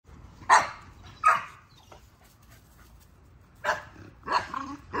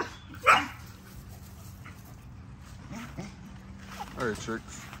Hey,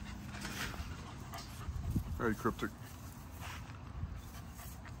 chicks. Hey, Crypitc.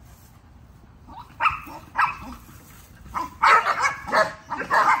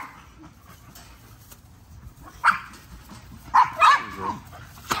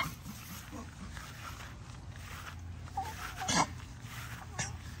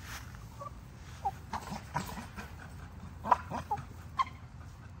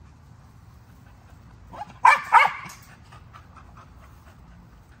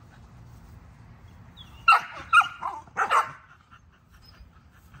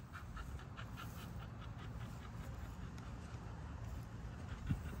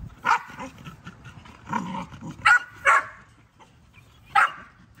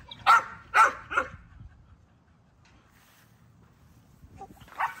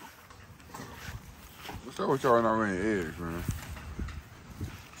 What's up with y'all not laying eggs, man?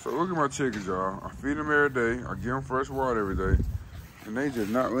 So look at my chickens, y'all. I feed them every day. I give them fresh water every day. And they just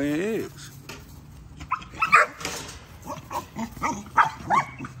not laying eggs.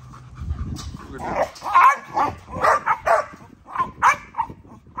 Look at that.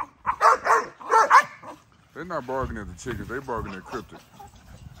 They're not barking at the chickens. They barking at Crypitc.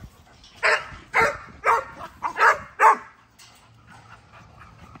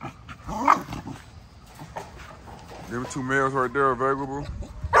 Them two males right there available.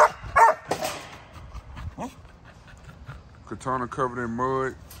 Katana covered in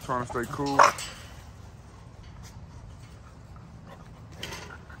mud, trying to stay cool.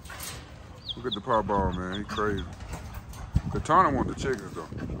 Look at the Pieball, man, he crazy. Katana want the chickens though.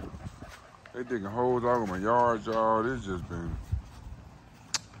 They digging holes all over my yard, y'all. This just been.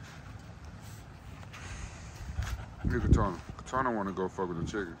 Look at Katana. Katana want to go fuck with the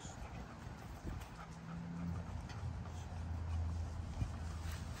chickens.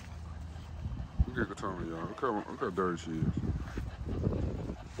 Look at Katana, y'all. Look how dirty she is.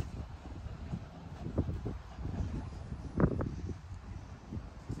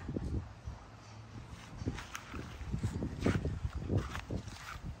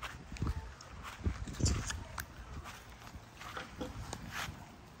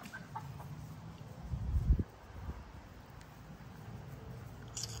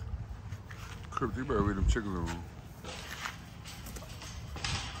 Crypitc, you better leave them chickens alone.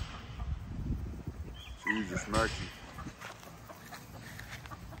 She just smacked you.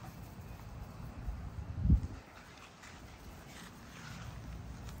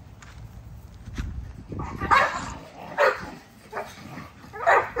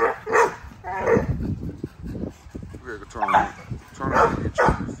 Look at Katana. Katana to get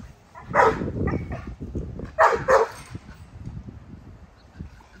chickens.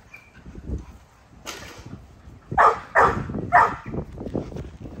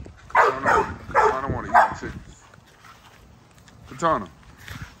 Katana,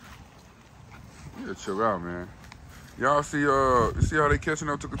 you gotta chill out, man. Y'all see, see how they catching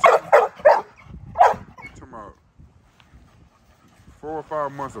up to Katana? I'm talking about 4 or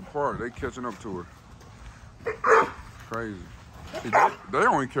 5 months apart, they catching up to her. Crazy. See, they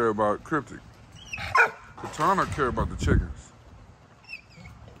only care about Crypitc. Katana care about the chickens.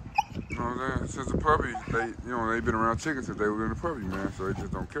 You know what I'm saying? Since the puppy, they've been around chickens since they were in the puppy, man. So they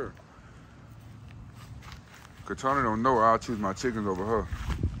just don't care. Katana don't know I'll choose my chickens over her.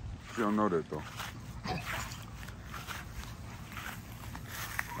 She don't know that though.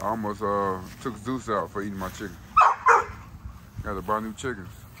 I almost took Zeus out for eating my chicken. Got to buy new chickens.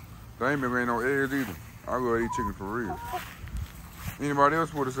 They ain't been laying no eggs either. I go eat chicken for real. Anybody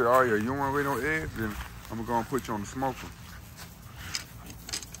else would have said, oh yeah, you don't want to lay no eggs? Then I'm gonna go and put you on the smoker.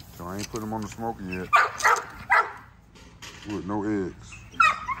 So I ain't put them on the smoker yet. With no eggs.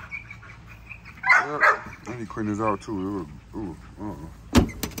 Yep. I need to clean this out too.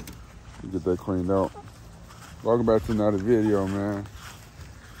 Get that cleaned out. Welcome back to another video, man.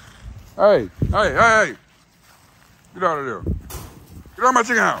 Hey. Get out of there. Get out of my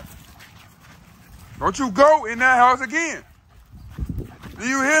chicken house. Don't you go in that house again. Do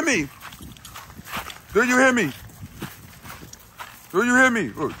you hear me? Do you hear me? Do you hear me?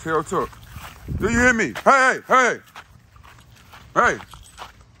 Look, tail tuck. Do you hear me? Hey.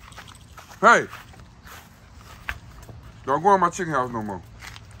 Don't go in my chicken house no more.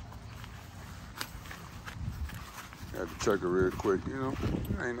 Had to check her real quick, you know.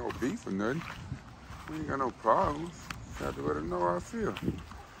 There ain't no beef or nothing. We ain't got no problems. Just had to let her know how I feel.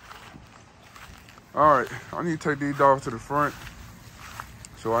 All right, I need to take these dogs to the front.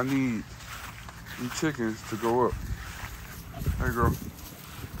 So I need these chickens to go up. Hey, girl.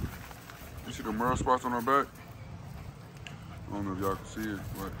 You see the Merle spots on her back? I don't know if y'all can see it,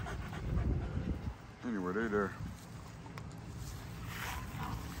 but anyway, they there.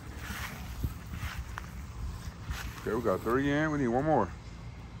 Okay, we got 3 in. We need 1 more.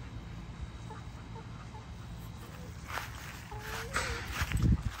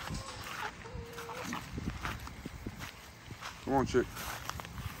 Come on, chick.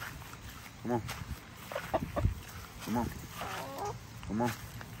 Come on. Come on. Come on.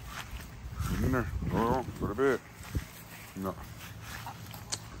 Get in there. Go on. Go to bed. No.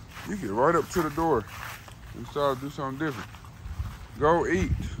 You get right up to the door and start to do something different. Go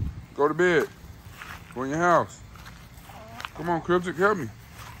eat. Go to bed. Go in your house. Come on, Crypitc, help me.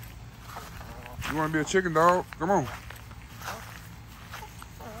 You want to be a chicken dog? Come on.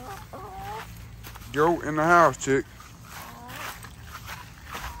 Go in the house, chick.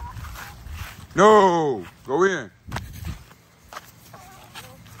 No! Go in.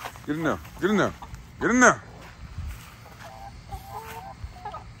 Get in there. Get in there. Get in there.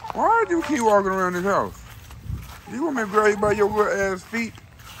 Why do you keep walking around this house? Do you want me to grab you by your little ass feet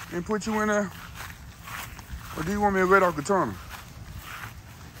and put you in there? Or do you want me to let off the tunnel?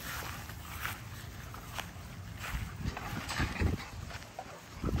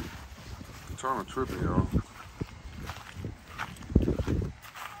 The tunnel tripping, y'all.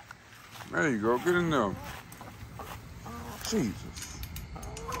 There you go. Get in there. Jesus.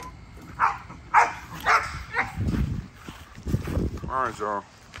 All right, y'all.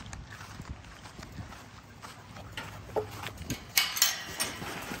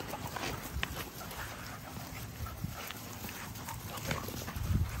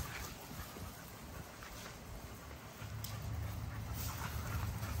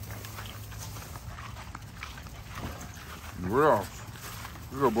 We're off.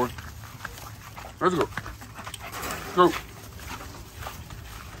 Let's go, boy. Let's go. Go.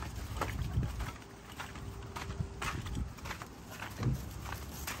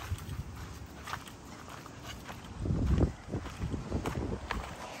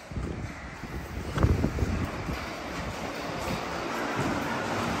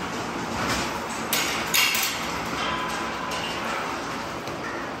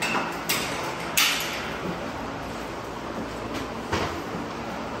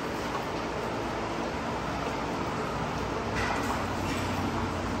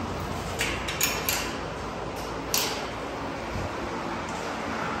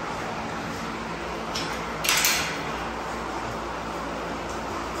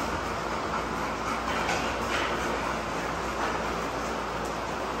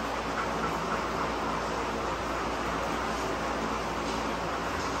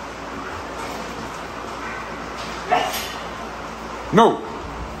 No!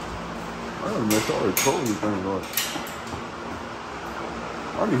 I don't know, it's already cold, this thing, Lord.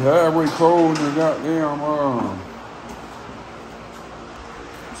 I be halfway cold and goddamn,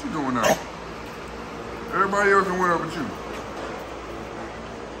 what you doing now? Everybody else done went up with you.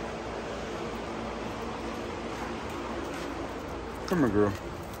 Come here, girl.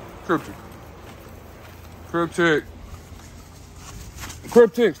 Crypitc. Crypitc.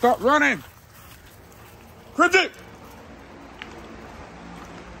 Crypitc, stop running! Crypitc!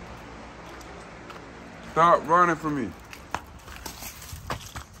 Stop running from me.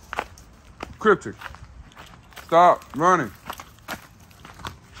 Crypitc. Stop running.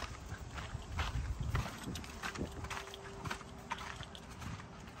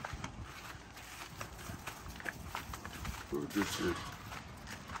 Look at this shit.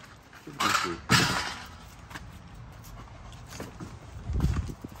 Look at this shit.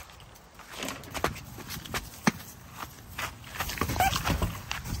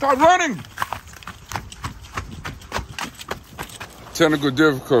 Stop running! Technical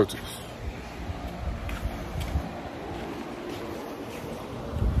difficulties.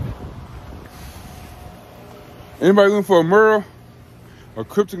 Anybody looking for a Merle? A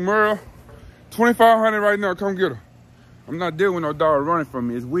Crypitc Merle? 2,500 right now, come get her. I'm not dealing with no dog running from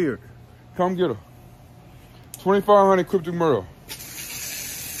me, it's weird. Come get her. 2,500 Crypitc Merle.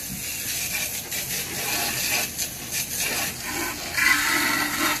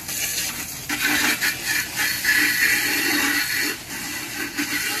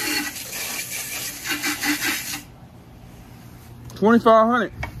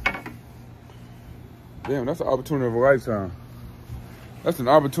 $2,500. Damn, that's an opportunity of a lifetime. That's an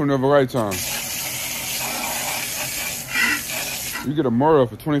opportunity of a lifetime. You get a Merle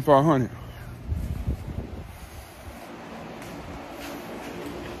for $2,500.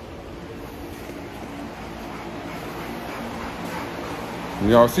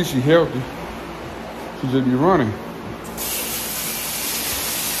 Y'all see she healthy. She just be running.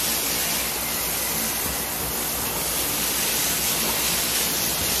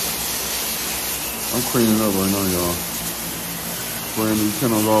 I'm cleaning up right now, y'all. Spraying these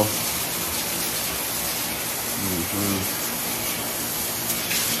kennels off.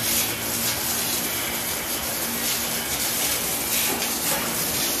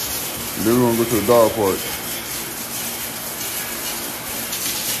 Then we're gonna go to the dog park.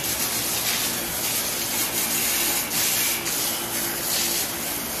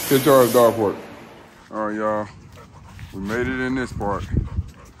 Catch y'all at the dog park. All right, y'all. We made it in this park.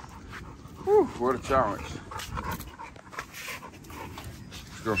 Whew, what a challenge.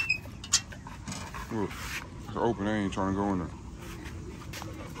 Let's go. Look, it's open. They ain't trying to go in there.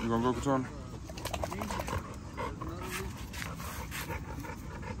 You gonna go, Katana?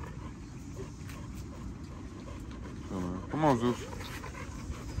 Come on, Zeus.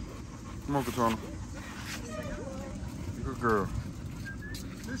 Come on, Katana. Good girl.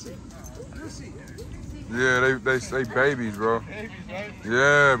 Yeah, they babies, bro. Babies, right?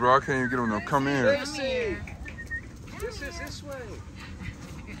 Yeah, bro. I can't even get them to come in. This is this way.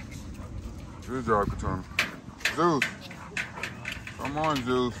 Good job, Katana. Zeus. Come on,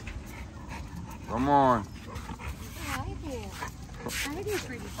 Zeus. Come on.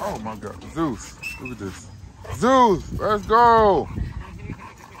 Oh my God, Zeus. Look at this. Zeus, let's go.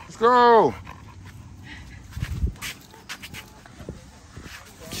 Let's go.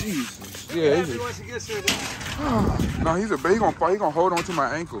 Jesus. Yeah, he's no, he's a big. He gonna fight. He gonna hold on to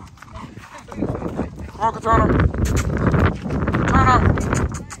my ankle. Come on, Katana. Katana.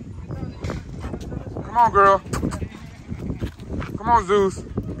 Come on, girl. Come on, Zeus.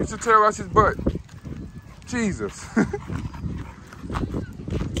 Get your tail out his butt. Jesus.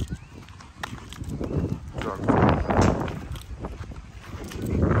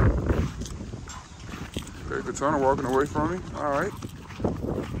 Okay, Katana walking away from me. All right.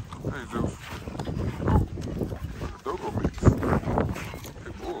 Hey, Zeus. Oh, Dogo mix.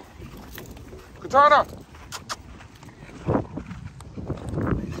 Pitbull. Katana!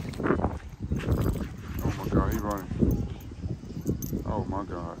 Oh my God, he running. Oh my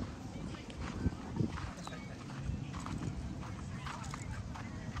God.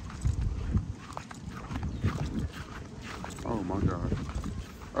 Oh my God.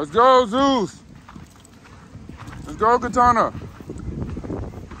 Let's go, Zeus! Let's go, Katana!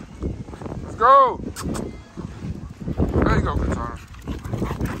 Go! There you go, Katana.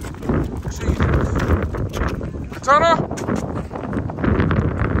 Jesus. Katana!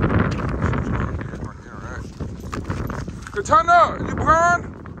 Katana! You blind?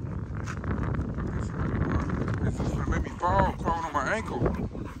 This is gonna make me fall, crawling on my ankle.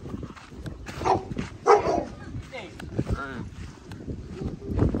 Hey.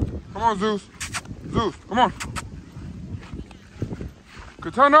 Come on, Zeus. Zeus, come on.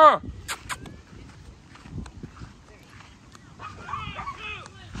 Katana!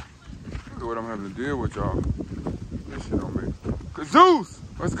 What I'm having to deal with, y'all. This shit on me. Zeus,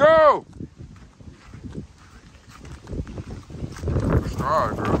 let's go. Let's try,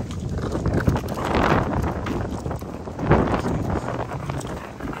 girl.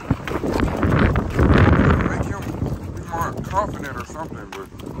 Make him be more confident or something, but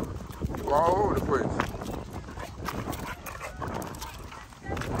he's all over the place.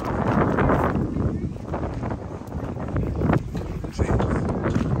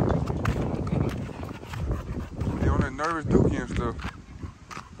 Nervous dookie and stuff.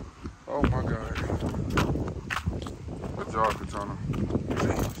 Oh my God. Good job, Katana.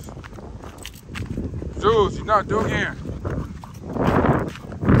 Jeez. Zeus, you're not dookie.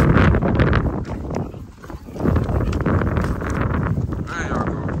 There y'all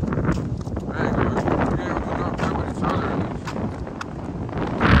go. There you go. Again, we're not playing with each other.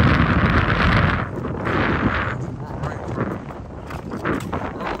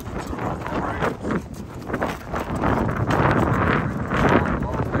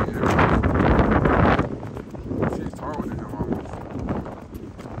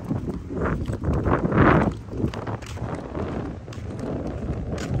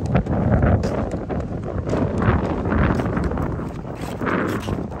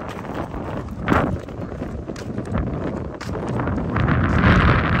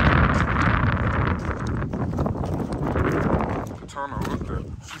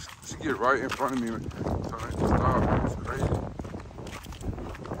 She get right in front of me, so I just stop. It's crazy.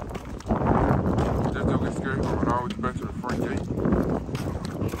 Just don't get scared. I'm always back to the front gate.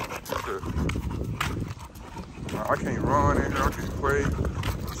 I can't run in here. I can't play.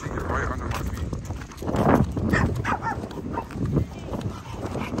 She get right under my feet.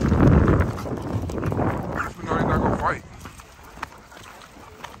 You know they're not gonna fight.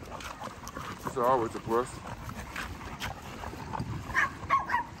 It's always a plus.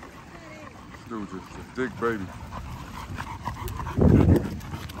 Dude, just a big baby.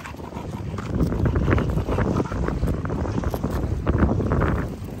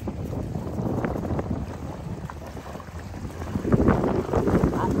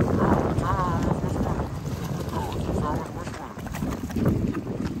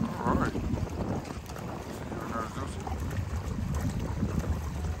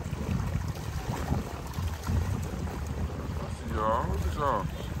 y'all.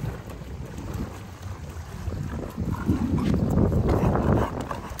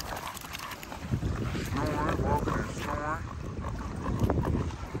 Snoring, walking and snoring.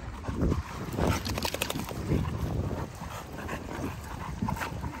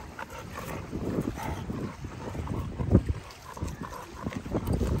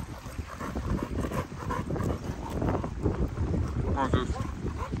 Come on, Zeus.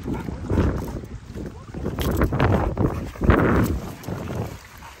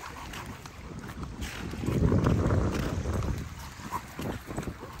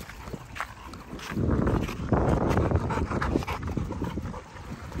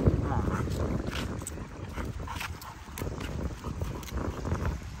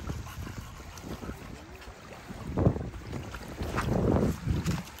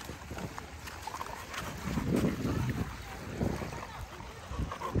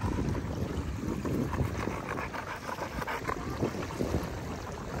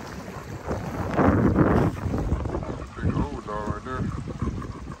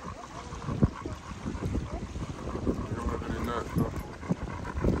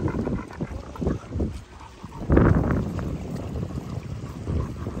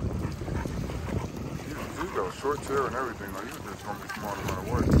 Short tail and everything, like, you're just gonna be smart no matter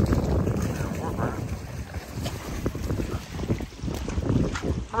what. Man, what, man?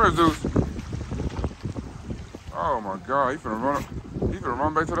 Come here, Zeus. Oh my God, he finna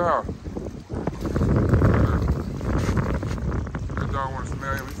run back to the house. That dog wanna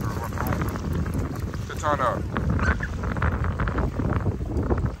smell him, he finna run home. Sit John out.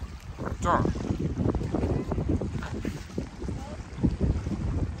 John.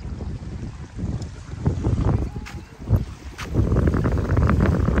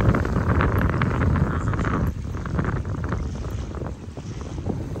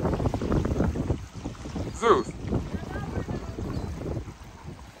 Zeus,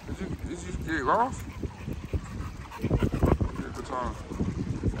 did you get lost? Yeah, good time.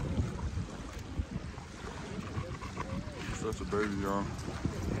 Such a baby, y'all.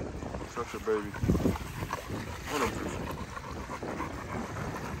 Such a baby. What up, Zeus?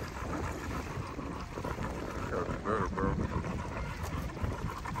 Gotta be better, bro.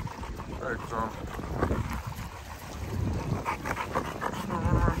 Hey, good time. You don't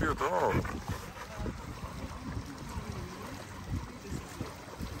run around and be a dog.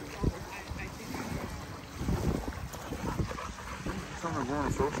 We're going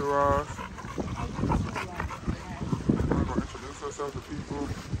to socialize. We're going to introduce ourselves to people.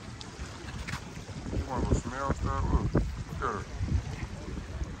 We want to go smell stuff. Look at her.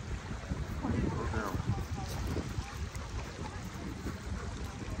 Go down.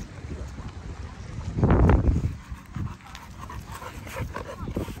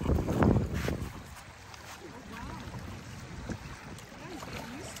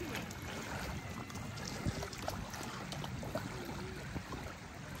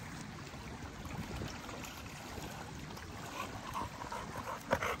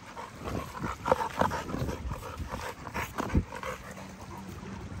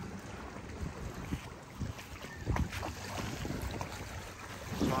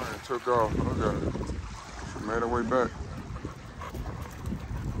 Took off. Look at it. She made her way back.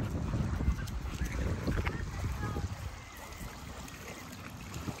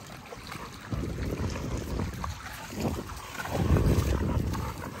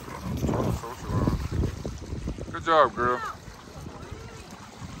 Good job, girl.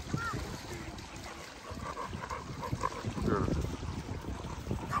 Look at her.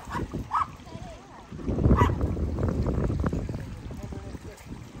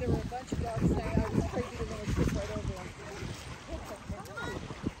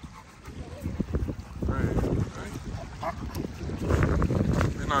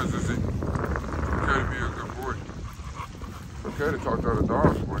 Nice, is it? It's okay to be a good boy. It's okay to talk to other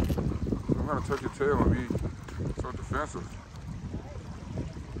dogs, boy. I'm gonna tuck your tail and be so defensive.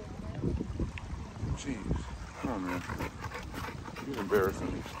 Jeez. Come on, man. You're embarrassing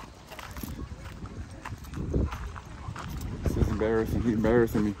me. This is embarrassing. He's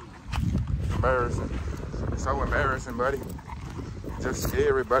embarrassing me. It's embarrassing. It's so embarrassing, buddy. Just scare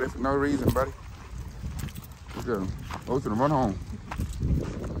everybody for no reason, buddy. Look at him. Go to the run home.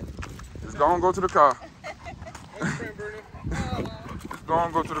 Just go and go to the car. Just go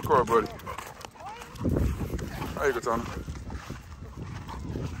and go to the car, buddy. There you go, Tony.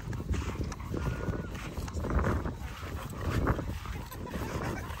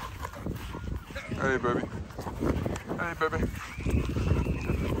 Hey, baby. Hey, baby.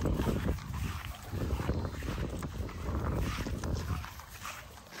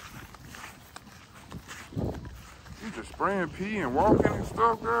 You just spraying pee and walking and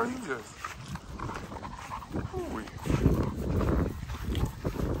stuff, girl. You just, ooh.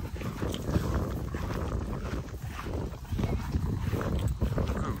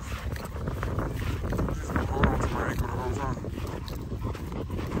 Just hold on to my ankle the whole time.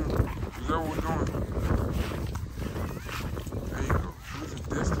 Is that what we're doing? There you go. Where's the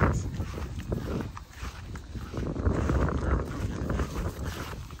distance?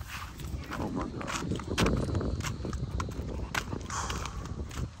 Oh my God.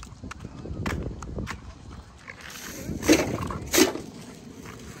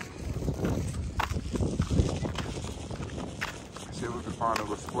 See if we can find a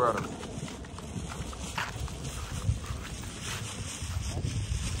little splatter.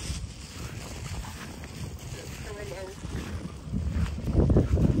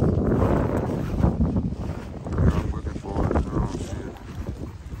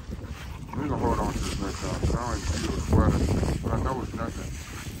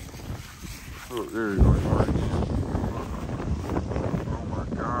 Look, there you go. Oh my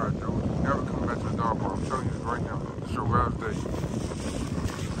God, dude. Never come back to the dog park. I'm telling you this right now. It's your last day.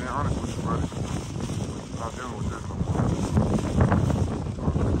 Being honest with you, buddy. I'm not dealing with this no more.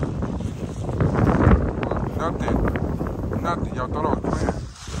 Nothing. Nothing. Y'all thought I was playing.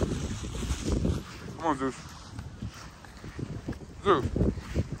 Come on, Zeus. Zeus.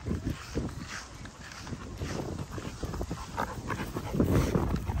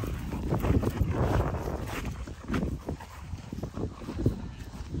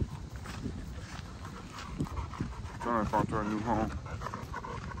 Trying to find her a new home.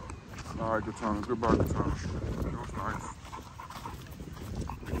 All right, Katana. Goodbye, Katana. It was nice.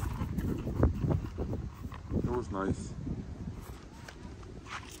 It was nice.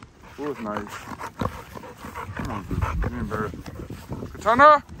 It was nice. Come on, dude. You're embarrassed.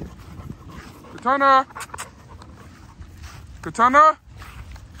 Katana! Katana! Katana!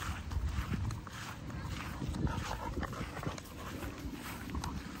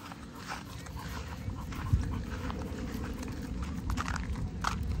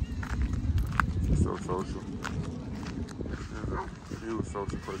 So social. She's a huge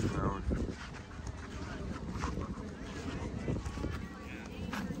social personality.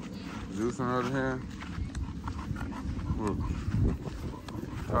 Zeus, on the other hand, look,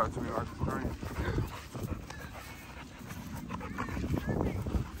 talk to me like a stranger.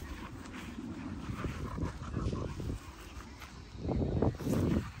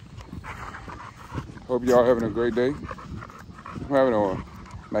 Hope y'all having a great day. I'm having a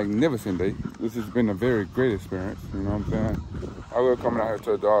magnificent day. This has been a very great experience, you know what I'm saying? I love coming out here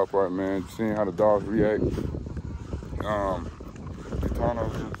to the dog park, man, seeing how the dogs react. Katana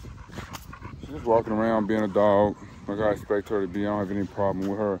she's just walking around being a dog like I expect her to be. I don't have any problem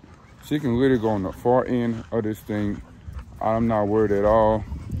with her. She can literally go on the far end of this thing. I'm not worried at all.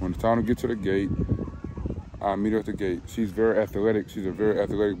 When it's time to get to the gate, I meet her at the gate. She's very athletic. She's a very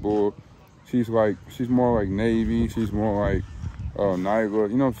athletic bull. She's more like Navy. She's more like Nyla,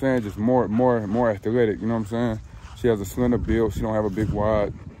 you know what I'm saying? Just more athletic, you know what I'm saying? She has a slender build. She don't have a big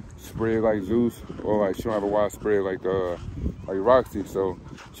wide spread like Zeus, or like she don't have a wide spread like Roxie. So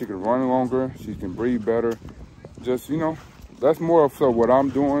she can run longer. She can breathe better. Just, you know, that's more of what I'm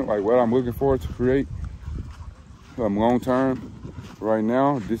doing, like what I'm looking for to create long term. Right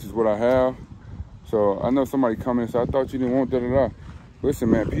now, this is what I have. So I know somebody coming and said, I thought you didn't want da-da-da. Listen,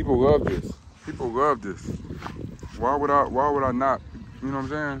 man, people love this. People love this. Why would I not, you know what I'm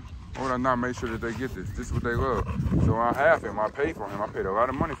saying? Why would I not make sure that they get this? This is what they love. So I have him, I paid for him, I paid a lot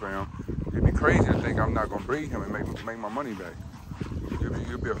of money for him. It'd be crazy to think I'm not gonna breed him and make my money back.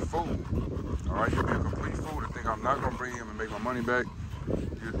 You'll be a fool, all right? You'll be a complete fool to think I'm not gonna breed him and make my money back.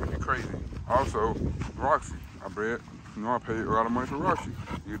 You'd be crazy. Also, Roxie, I bred, you know, I paid a lot of money for Roxie.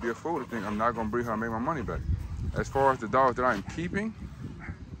 You'd be a fool to think I'm not gonna breed her and make my money back. As far as the dogs that I am keeping,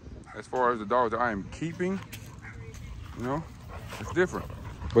 you know, it's different.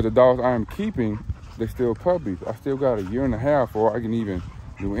 But the dogs I am keeping, they're still puppies. I still got a year and a half before I can even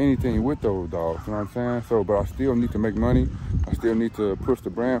do anything with those dogs, you know what I'm saying? So, but I still need to make money. I still need to push the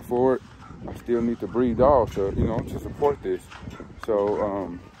brand forward. I still need to breed dogs to, you know, to support this.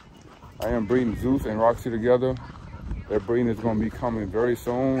 So, I am breeding Zeus and Roxie together. Their breeding is gonna be coming very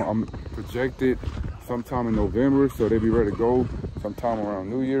soon. I'm projected sometime in November, so they'll be ready to go sometime around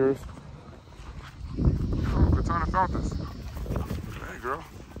New Year's. Oh, Katana found this. Hey, girl.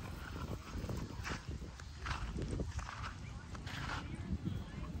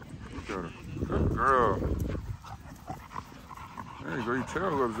 Look at her. Good girl. There you go. You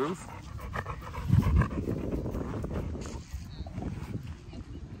tell her, Zeus.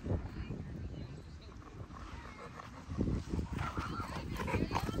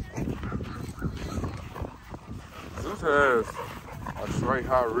 has a straight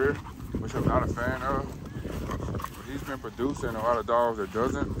high rear, which I'm not a fan of. He's been producing a lot of dogs that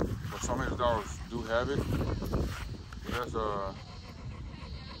doesn't, but some of his dogs do have it.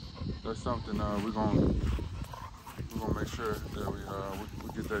 That's something we're gonna make sure that we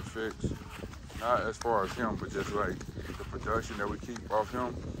get that fixed. Not as far as him, but just like the production that we keep off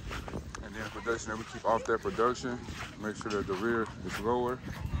him, and then the production that we keep off that production. Make sure that the rear is lower,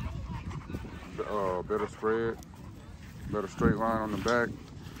 better spread, better straight line on the back.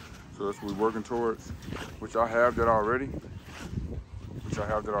 So that's what we're working towards, which I have that already. I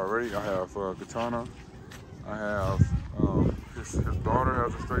have Katana. I have his daughter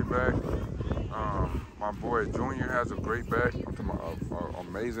has a straight back. My boy Junior has a great back. I'm talking about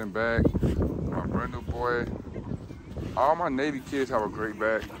amazing back. My Brindle boy. All my Navy kids have a great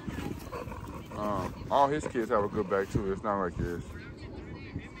back. All his kids have a good back too. It's not like this,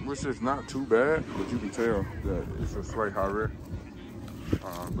 which is not too bad, but you can tell that it's a slight high rear.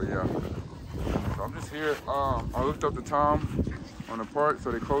 But yeah, so I'm just here. I looked up the time on the park,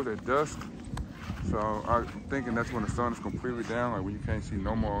 so they close at dusk. So I'm thinking that's when the sun is completely down, like when you can't see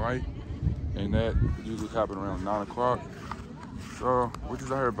no more light, and that usually happens around 9 o'clock. So we're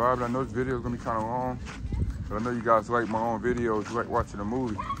just out here vibing. I know this video is gonna be kind of long, but I know you guys like my own videos. You like watching a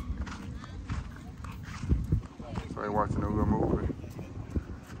movie. So I like watching a little movie.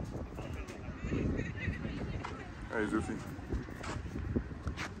 Hey, Zeusy.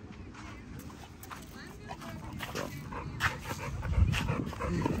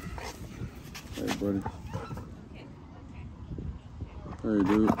 Hey, buddy. Hey,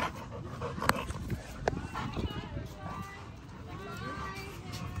 dude.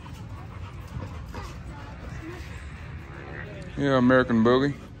 Yeah, American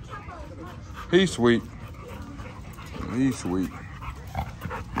Boogie. He's sweet. He's sweet.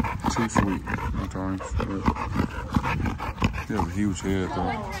 Too sweet sometimes. He has a huge head,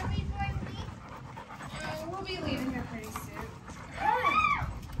 though. We'll be leaving here pretty soon.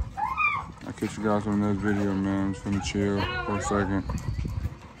 I'll catch you guys on another video, man. I'm just gonna chill for a second.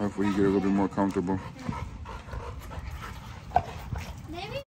 Hopefully you get a little bit more comfortable.